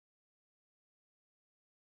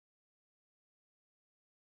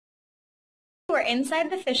We're inside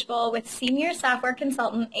the Fishbowl with Senior Software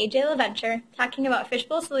Consultant AJ LaVenture talking about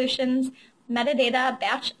Fishbowl Solutions Metadata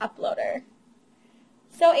Batch Uploader.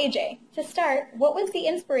 So AJ, to start, what was the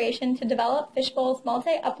inspiration to develop Fishbowl's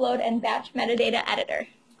multi-upload and batch metadata editor?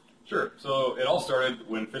 Sure. So it all started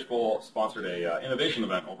when Fishbowl sponsored a innovation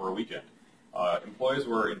event over a weekend. Employees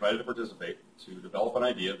were invited to participate to develop an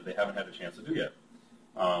idea that they haven't had a chance to do yet.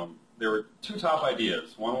 There were two top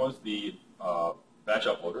ideas. One was the batch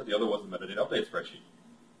uploader. The other was the metadata update spreadsheet.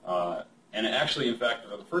 And actually, in fact,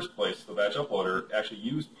 in the first place, the batch uploader actually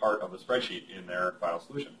used part of the spreadsheet in their final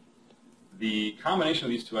solution. The combination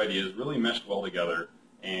of these two ideas really meshed well together,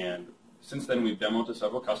 and since then we've demoed to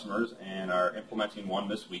several customers and are implementing one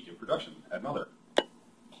this week in production at another.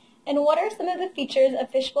 And what are some of the features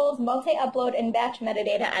of Fishbowl's multi-upload and batch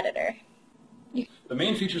metadata editor? The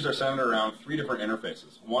main features are centered around three different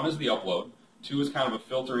interfaces. One is the upload, two is kind of a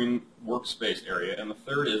filtering workspace area, and the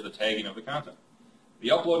third is the tagging of the content.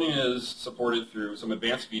 The uploading is supported through some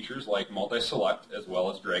advanced features like multi-select as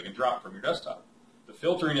well as drag and drop from your desktop. The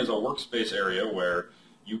filtering is a workspace area where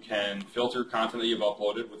you can filter content that you've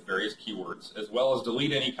uploaded with various keywords as well as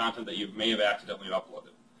delete any content that you may have accidentally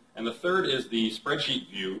uploaded. And the third is the spreadsheet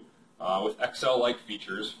view with Excel-like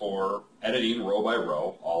features for editing row by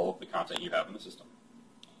row all of the content you have in the system.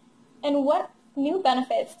 And what new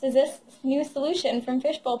benefits does this new solution from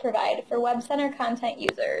Fishbowl provide for Web Center content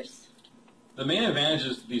users? The main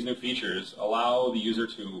advantages to these new features allow the user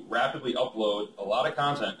to rapidly upload a lot of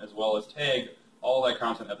content as well as tag all that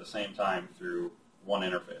content at the same time through one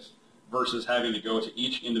interface versus having to go to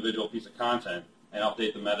each individual piece of content and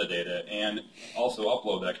update the metadata and also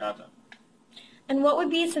upload that content. And what would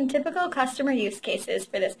be some typical customer use cases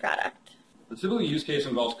for this product? The typical use case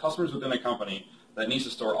involves customers within a company that needs to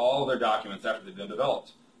store all of their documents after they've been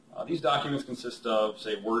developed. These documents consist of,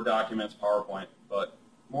 say, Word documents, PowerPoint, but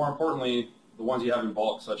more importantly, the ones you have in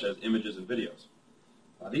bulk, such as images and videos.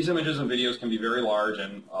 These images and videos can be very large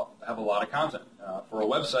and have a lot of content. For a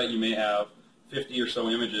website, you may have 50 or so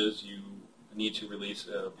images you need to release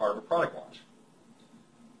as part of a product launch.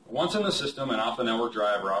 Once in the system and off the network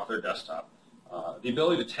drive or off their desktop, the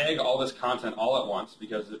ability to tag all this content all at once,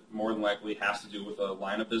 because it more than likely has to do with a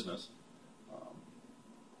line of business,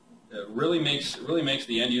 it really makes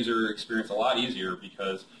the end user experience a lot easier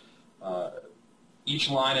because each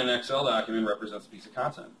line in an Excel document represents a piece of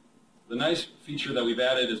content. The nice feature that we've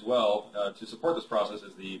added as well to support this process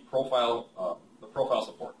is the profile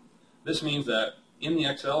support. This means that in the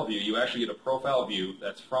Excel view, you actually get a profile view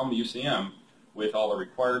that's from UCM with all the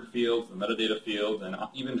required fields, the metadata fields, and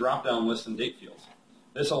even drop-down lists and date fields.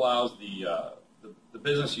 This allows the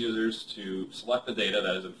business users to select the data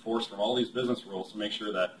that is enforced from all these business rules to make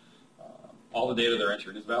sure that all the data they're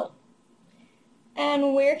entering is valid.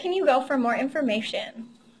 And where can you go for more information?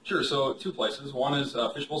 Sure, so two places. One is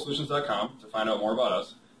fishbowlsolutions.com to find out more about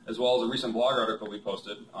us, as well as a recent blog article we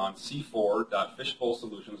posted on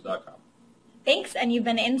c4.fishbowlsolutions.com. Thanks, and you've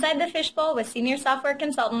been inside the Fishbowl with Senior Software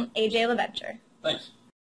Consultant AJ LaVenture. Thanks.